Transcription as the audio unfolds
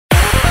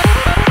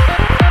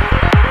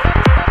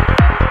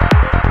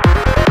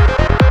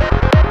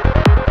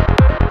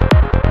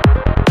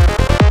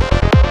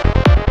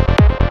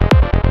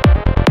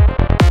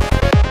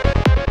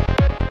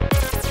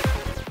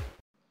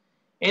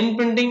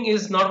NPrinting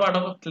is not part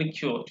of a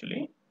QlikView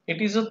actually.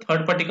 It is a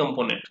third-party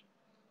component.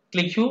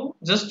 QlikView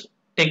just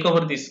take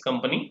over this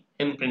company,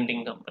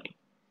 NPrinting company.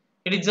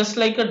 It is just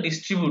like a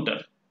distributor.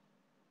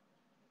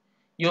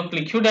 Your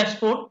QlikView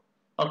dashboard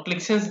or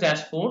Qlik Sense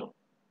dashboard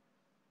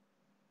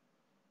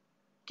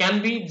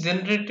can be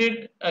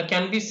generated,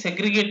 can be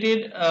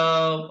segregated,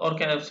 or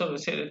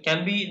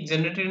can be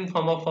generated in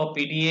form of a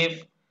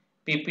PDF,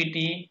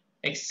 PPT,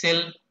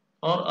 Excel,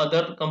 or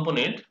other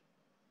component,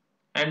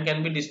 and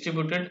can be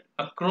distributed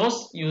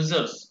across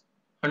users,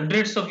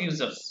 hundreds of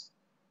users,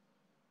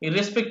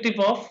 irrespective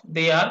of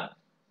they are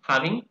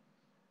having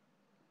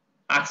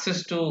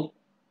access to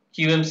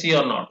QMC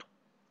or not.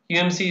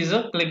 QMC is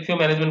a QlikView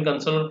Management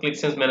Console or Qlik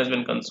Sense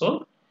Management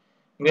Console,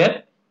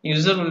 where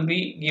user will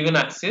be given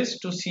access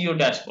to see your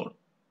dashboard.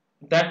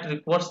 That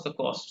requires the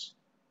cost.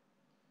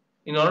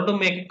 In order to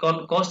make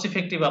a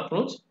cost-effective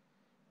approach,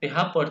 they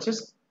have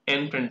purchased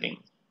NPrinting.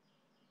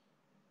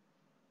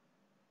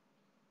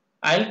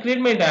 I'll create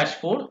my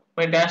dashboard.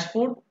 My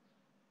dashboard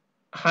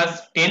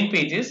has 10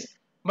 pages,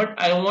 but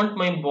I want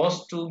my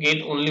boss to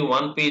get only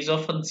one page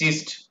of a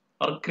gist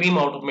or cream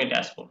out of my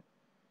dashboard.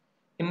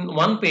 In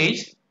one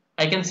page,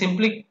 I can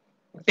simply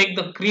take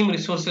the cream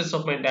resources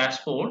of my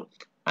dashboard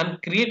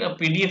and create a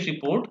PDF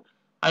report.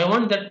 I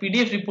want that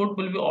PDF report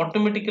will be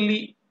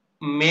automatically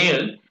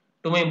mailed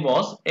to my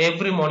boss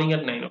every morning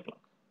at 9 o'clock.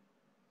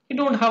 You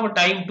don't have a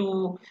time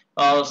to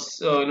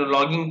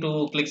logging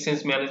to Qlik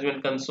Sense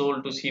Management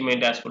Console to see my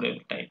dashboard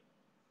every time.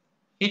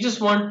 You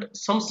just want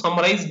some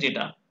summarized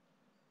data,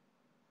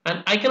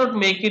 and I cannot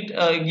make it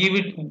give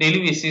it daily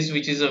basis,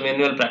 which is a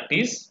manual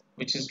practice,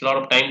 which is a lot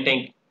of time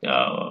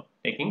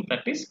taking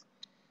practice.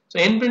 So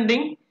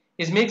NPrinting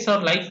makes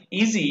our life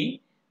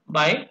easy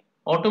by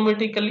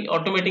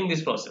automating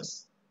this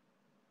process.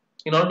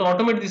 In order to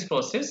automate this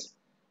process,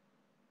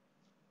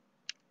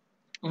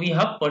 we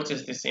have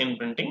purchased this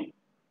NPrinting.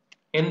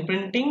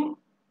 NPrinting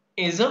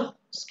is a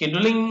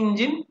scheduling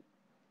engine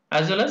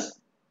as well as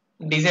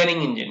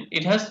designing engine.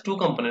 It has two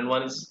components.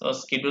 One is a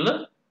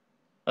scheduler,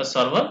 a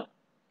server.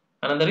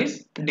 Another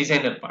is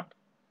designer part.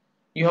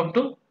 You have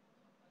to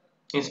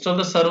install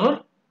the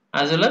server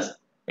as well as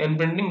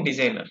NPrinting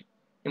designer.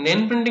 In the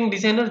NPrinting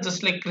designer,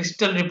 just like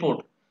Crystal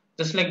Report,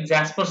 just like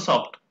Jasper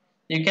Soft,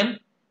 you can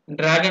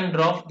drag and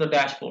drop the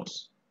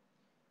dashboards.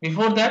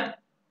 Before that,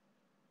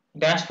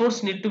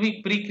 dashboards need to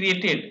be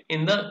pre-created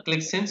in the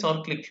Qlik Sense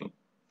or QlikView.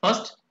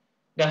 First,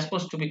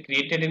 dashboards to be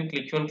created in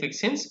QlikView and Qlik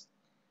Sense.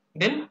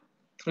 Then,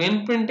 through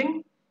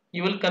NPrinting,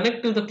 you will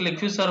connect to the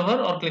QlikView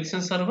server or Qlik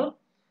Sense server,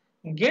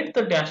 get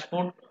the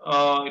dashboard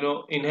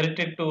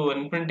inherited to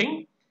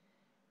NPrinting.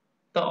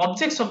 The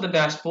objects of the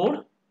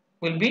dashboard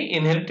will be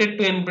inherited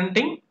to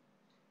NPrinting,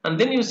 and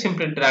then you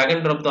simply drag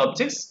and drop the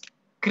objects,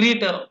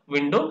 create a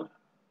window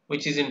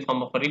which is in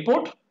form of a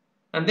report,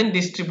 and then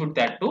distribute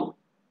that to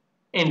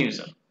end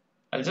user.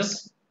 I'll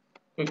just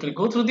quickly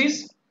go through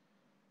this.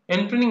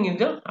 NPrinting is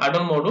the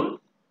add-on module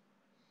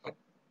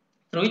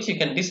through which you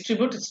can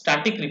distribute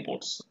static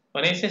reports.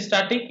 When I say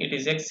static, it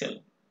is Excel,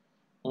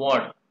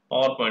 Word,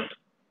 PowerPoint.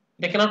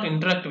 They cannot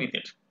interact with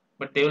it,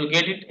 but they will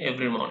get it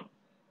every morning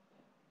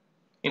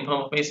in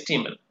form of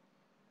HTML.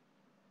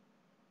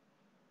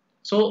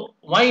 So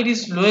why it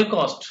is lower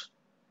cost?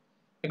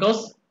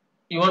 Because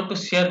you want to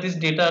share this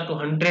data to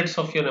hundreds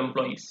of your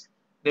employees.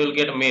 They will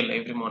get a mail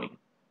every morning.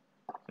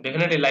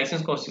 Definitely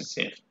license cost is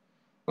safe.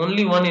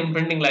 Only one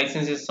NPrinting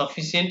license is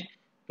sufficient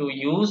to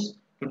use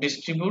to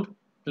distribute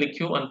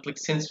QlikView and Qlik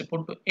Sense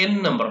report to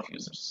n number of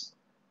users.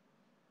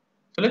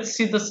 So let's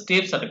see the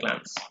steps at a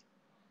glance.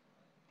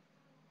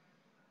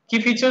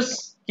 Key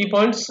features, key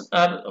points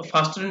are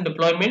faster in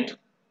deployment,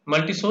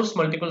 multi-source,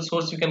 multiple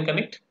source you can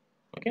connect.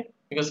 Okay,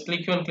 because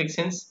QlikView and Qlik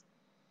Sense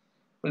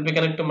will be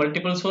connected to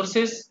multiple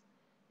sources.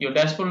 Your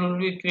dashboard will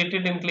be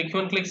created in QlikView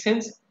and Qlik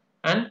Sense,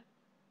 and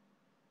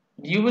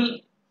you will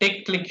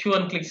take QlikView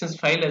and Qlik Sense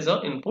file as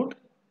an input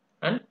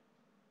and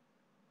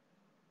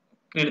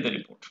create the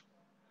report.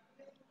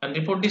 And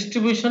report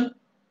distribution,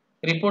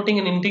 reporting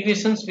and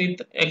integrations with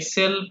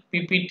Excel,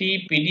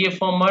 PPT, PDF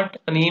format,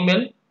 and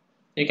email.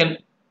 You can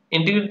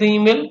integrate the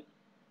email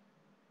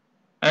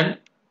and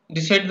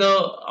decide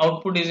the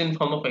output is in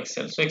form of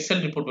Excel. So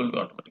Excel report will be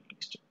automatically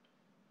distributed.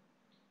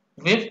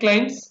 Web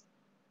clients,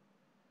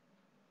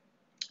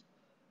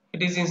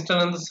 it is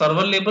installed on the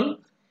server level.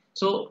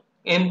 So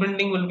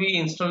NPrinting will be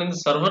installed in the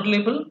server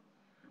level.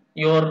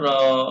 Your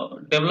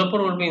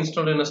developer will be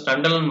installed in a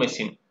standalone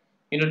machine.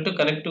 You need to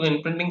connect to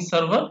NPrinting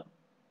server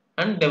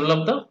and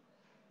develop the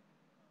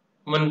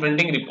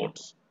NPrinting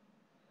reports.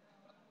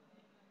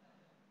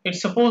 It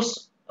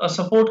supports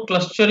support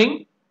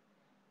clustering,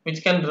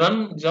 which can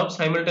run jobs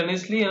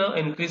simultaneously and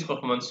increase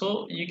performance.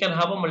 So you can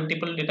have a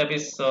multiple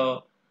database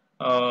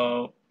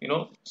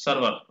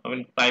server,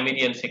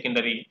 primary and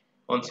secondary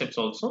concepts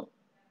also.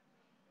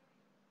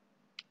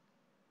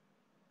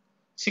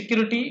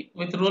 Security,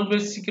 with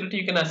role-based security,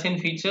 you can assign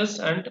features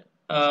and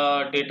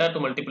data to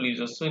multiple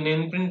users. So in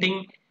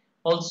NPrinting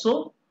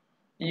also,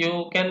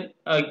 you can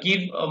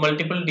give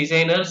multiple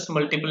designers,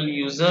 multiple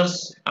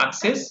users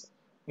access,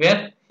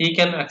 where he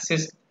can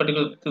access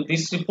particular to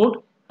this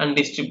report and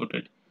distribute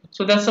it.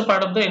 So that's a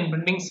part of the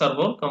NPrinting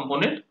server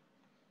component.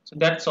 So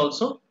that's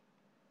also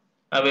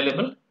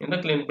available in the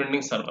Qlik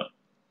NPrinting server.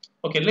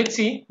 Okay, let's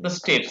see the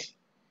steps.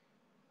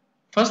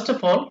 First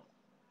of all,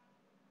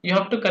 you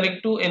have to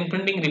connect to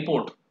NPrinting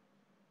report.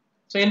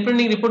 So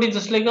NPrinting report is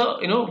just like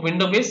a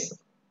window based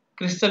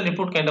crystal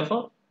report kind of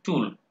a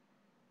tool.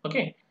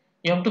 Okay,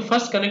 you have to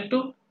first connect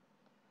to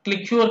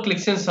QlikView or Qlik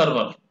Sense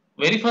server.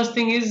 Very first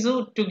thing is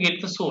to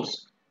get the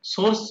source.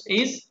 Source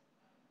is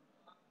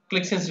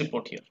Qlik Sense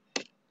report here.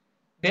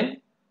 Then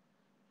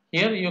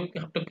here you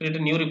have to create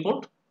a new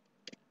report.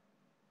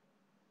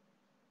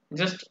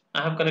 Just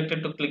I have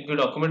connected to QlikView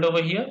document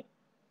over here.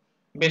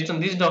 Based on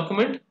this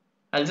document,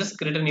 I'll just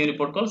create a new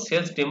report called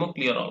sales demo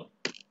clear all.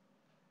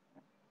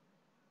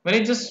 When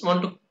I just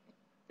want to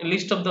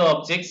list of the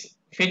objects,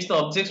 fetch the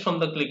objects from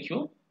the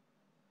QlikView,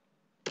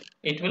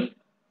 it will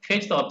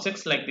fetch the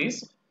objects like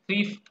this.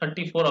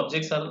 334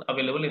 objects are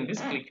available in this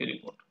QlikView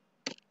report.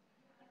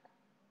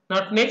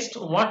 Now next,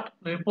 what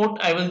report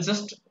I will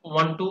just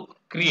want to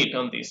create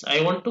on this?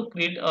 I want to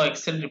create a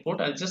Excel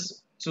report. I'll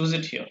just choose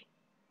it here.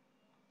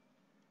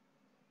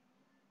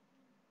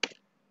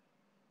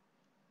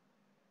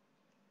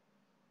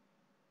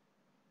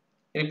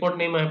 Report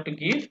name I have to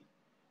give,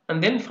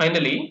 and then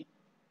finally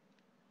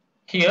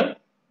here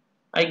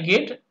I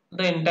get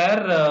the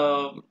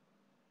entire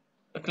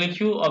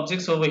QlikView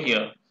objects over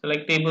here. So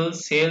like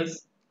tables,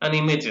 sales, and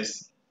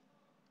images.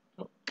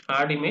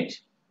 Add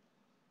image.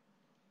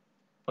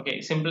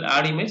 Okay, simple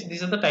add image.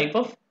 These are the type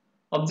of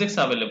objects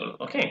available.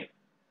 Okay,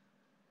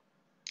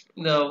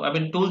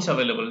 tools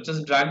available.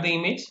 Just drag the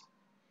image.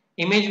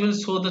 Image will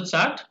show the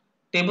chart.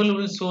 Table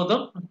will show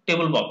the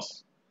table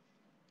box.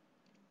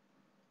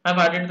 I've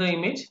added the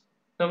image.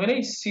 Now when I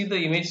see the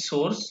image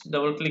source,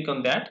 double click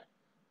on that,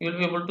 you will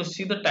be able to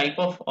see the type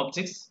of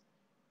objects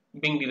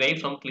being derived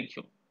from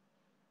QlikView.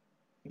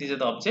 These are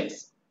the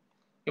objects.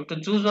 You have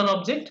to choose one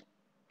object,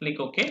 click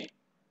OK.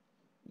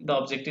 The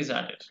object is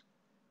added.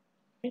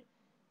 Okay.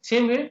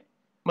 Same way,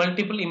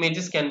 multiple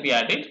images can be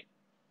added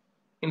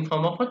in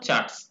form of a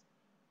charts.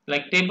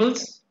 Like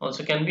tables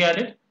also can be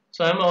added.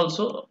 So I'm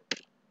also,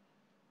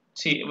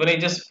 see, when I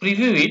just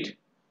preview it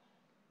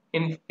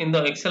in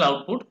the Excel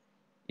output,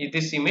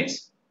 this image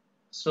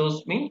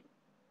shows me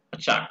a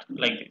chart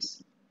like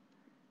this.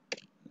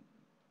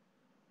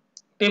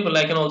 Table,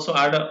 I can also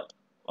add a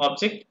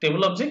object,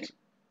 table object.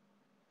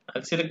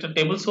 I'll select a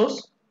table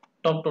source,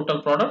 top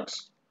total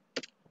products.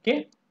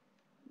 Okay,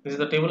 this is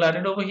the table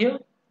added over here.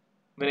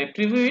 When I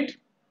preview it,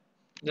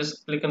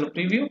 just click on the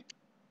preview,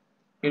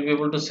 you'll be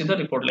able to see the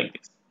report like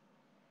this.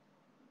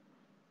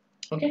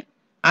 Okay,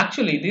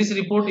 actually this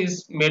report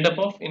is made up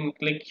of in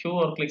QlikView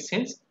or Qlik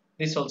Sense.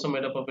 This also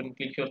made up of in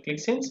QlikView or Qlik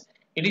Sense.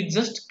 It is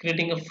just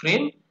creating a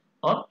frame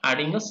or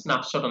adding a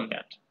snapshot on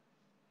that.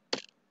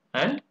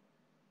 And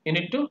you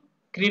need to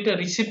create a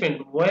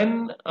recipient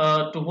when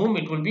to whom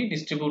it will be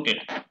distributed.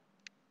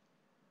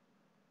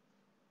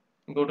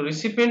 Go to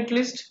recipient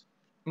list.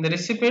 In the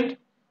recipient,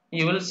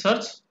 you will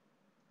search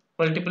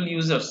multiple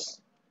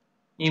users,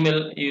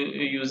 email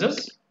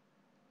users.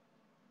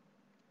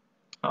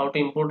 How to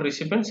import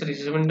recipients?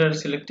 Recipients are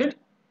selected,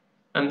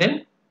 and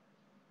then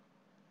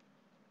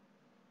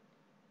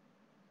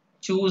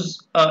choose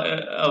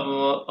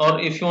or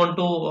if you want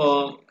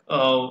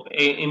to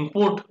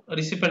import a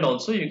recipient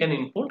also, you can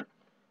import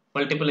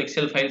multiple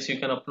Excel files you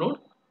can upload.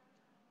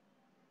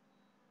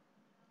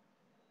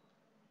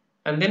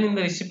 And then in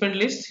the recipient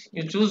list,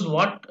 you choose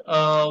what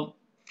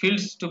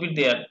fields to be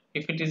there.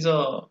 If it is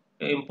a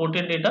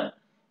imported data,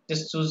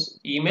 just choose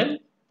email.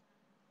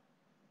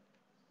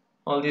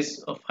 All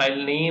these file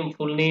name,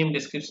 full name,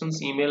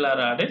 descriptions, email are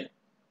added.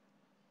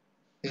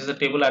 This is the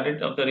table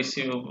added of the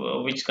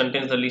which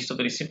contains the list of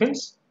the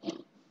recipients.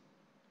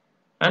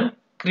 And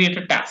create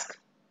a task.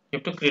 You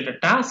have to create a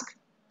task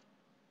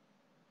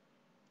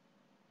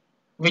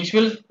which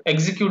will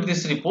execute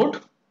this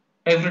report.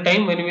 Every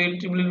time when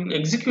it will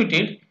execute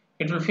it,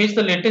 it will fetch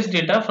the latest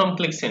data from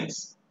Qlik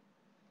Sense.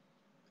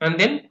 And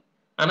then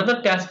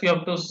another task you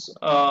have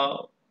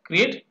to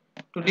create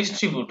to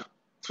distribute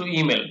through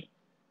email.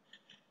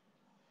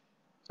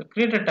 So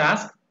create a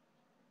task.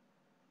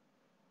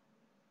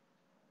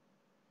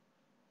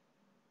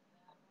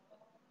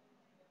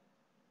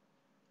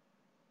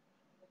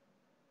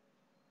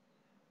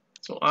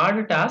 So add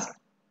a task,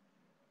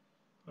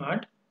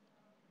 add,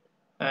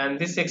 and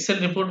this Excel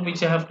report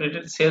which I have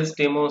created, sales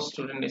demo,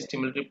 student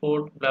estimate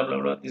report, blah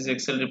blah blah. These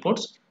Excel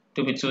reports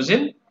to be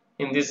chosen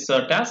in this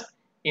task.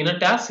 In a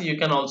task, you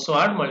can also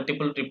add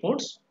multiple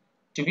reports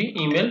to be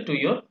emailed to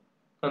your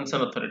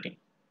concerned authority.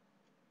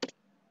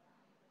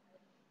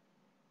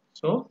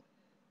 So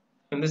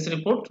in this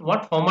report,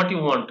 what format you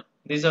want?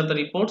 These are the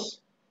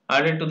reports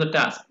added to the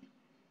task.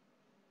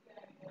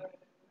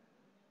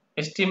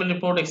 HTML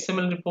report,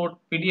 XML report,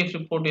 PDF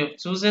report you have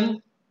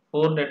chosen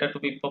for data to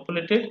be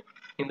populated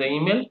in the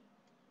email,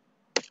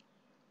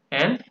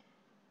 and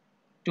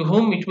to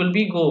whom it will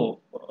be go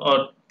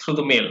through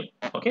the mail.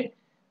 Okay,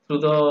 through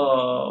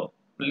the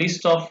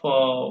list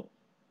of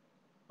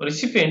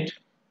recipient,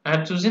 I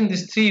have chosen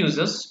these 3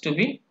 users to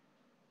be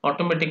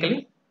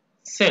automatically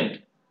sent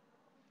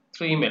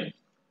through email.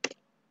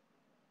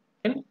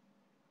 And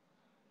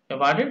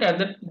I've added and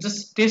then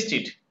just test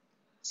it.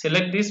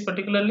 Select this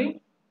particularly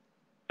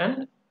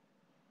and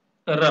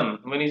run.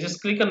 When you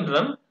just click on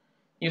run,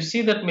 you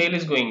see that mail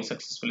is going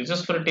successfully.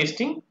 Just for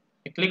testing,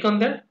 you click on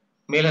that,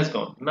 mail has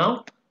gone.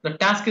 Now the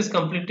task is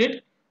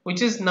completed,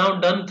 which is now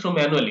done through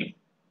manually.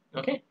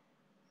 Okay,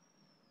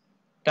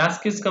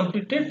 task is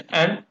completed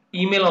and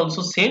email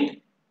also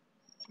sent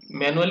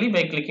manually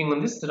by clicking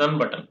on this run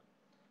button.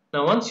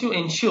 Now once you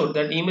ensure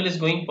that email is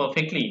going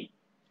perfectly,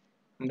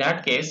 in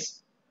that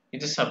case you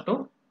just have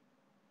to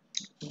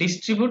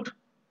distribute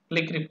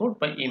Qlik report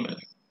by email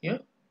here,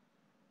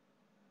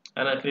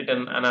 and I create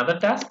another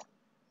task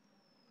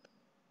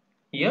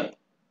here.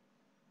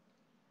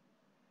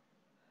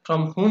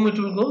 From whom it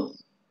will go,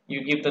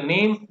 you give the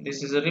name,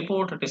 this is a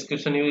report, a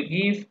description you will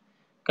give,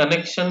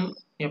 connection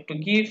you have to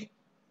give,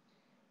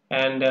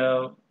 and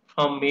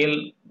from mail,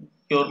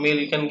 your mail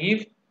you can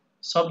give.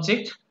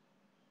 Subject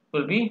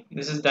will be,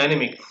 this is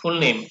dynamic, full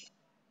name.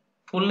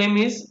 Full name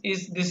is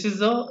this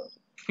is a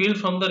field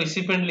from the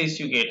recipient list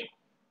you get,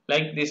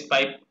 like this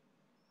pipe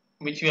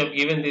which we have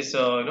given this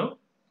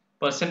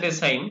percentage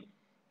sign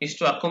is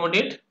to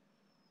accommodate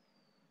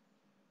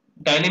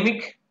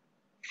dynamic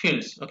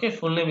fields. Okay,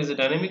 full name is a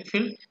dynamic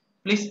field.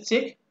 Please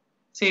check.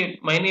 Say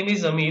my name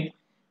is Amit.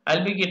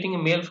 I'll be getting a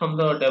mail from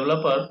the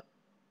developer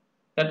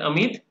that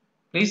Amit,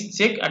 please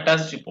check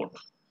attached report.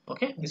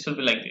 Okay, this will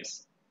be like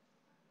this,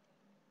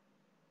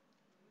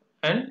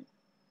 and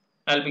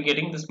I'll be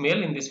getting this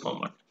mail in this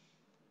format.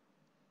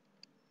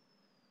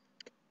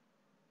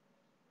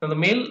 Now the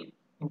mail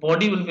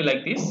body will be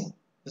like this.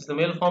 This is the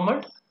mail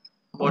format.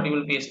 Body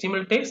will be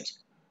HTML text.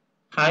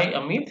 Hi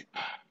Amit.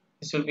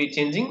 This will be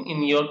changing.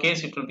 In your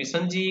case, it will be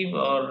Sanjeev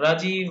or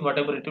Rajiv,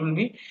 whatever it will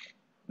be.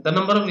 The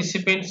number of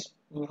recipients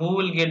who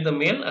will get the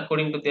mail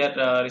according to their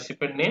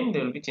recipient name, they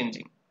will be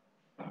changing.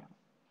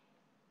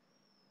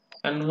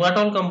 And what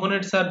all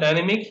components are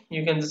dynamic,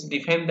 you can just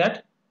define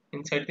that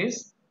inside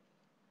this.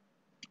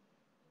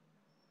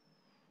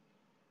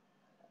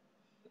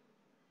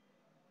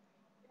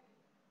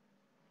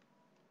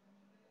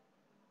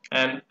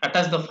 And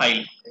attach the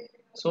file.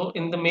 So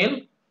in the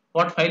mail,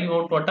 what file you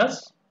want to attach,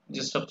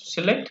 just have to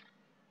select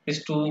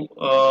these two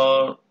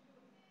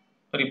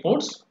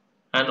reports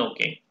and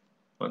OK.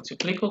 Once you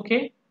click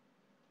OK,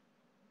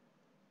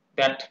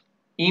 that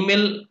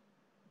email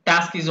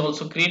task is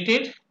also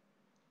created.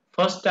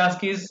 First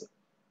task is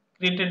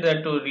created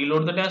that to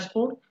reload the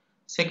dashboard.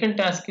 Second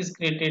task is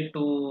created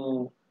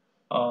to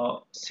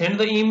send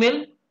the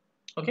email.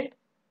 Okay.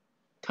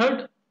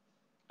 Third,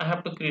 I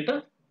have to create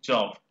a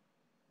job.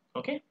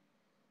 Okay.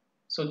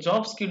 So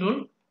job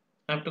schedule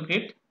I have to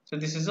create. So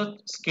this is a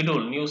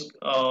schedule, new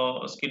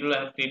schedule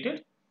I have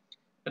created.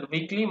 And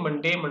weekly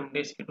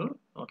Monday schedule.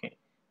 Okay.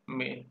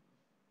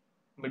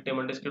 Midday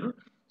Monday schedule.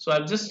 So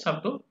I just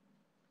have to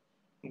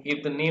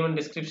give the name and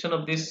description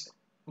of this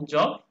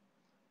job,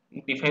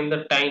 define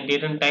the time,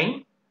 date and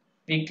time,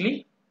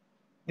 weekly,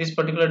 this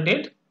particular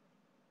date,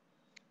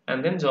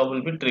 and then job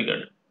will be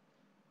triggered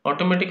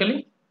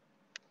automatically.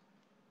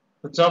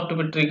 The job to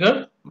be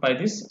triggered by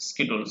this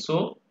schedule.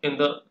 So in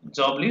the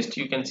job list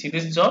you can see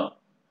this job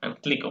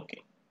and click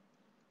OK.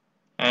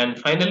 And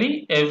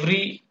finally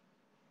every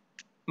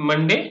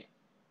Monday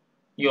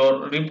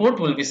your report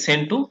will be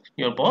sent to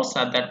your boss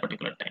at that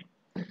particular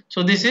time.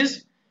 So this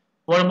is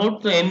what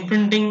about the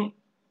NPrinting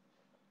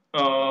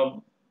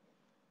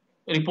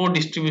report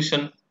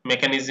distribution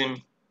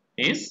mechanism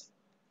is.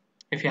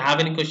 If you have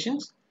any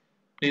questions,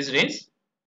 please raise.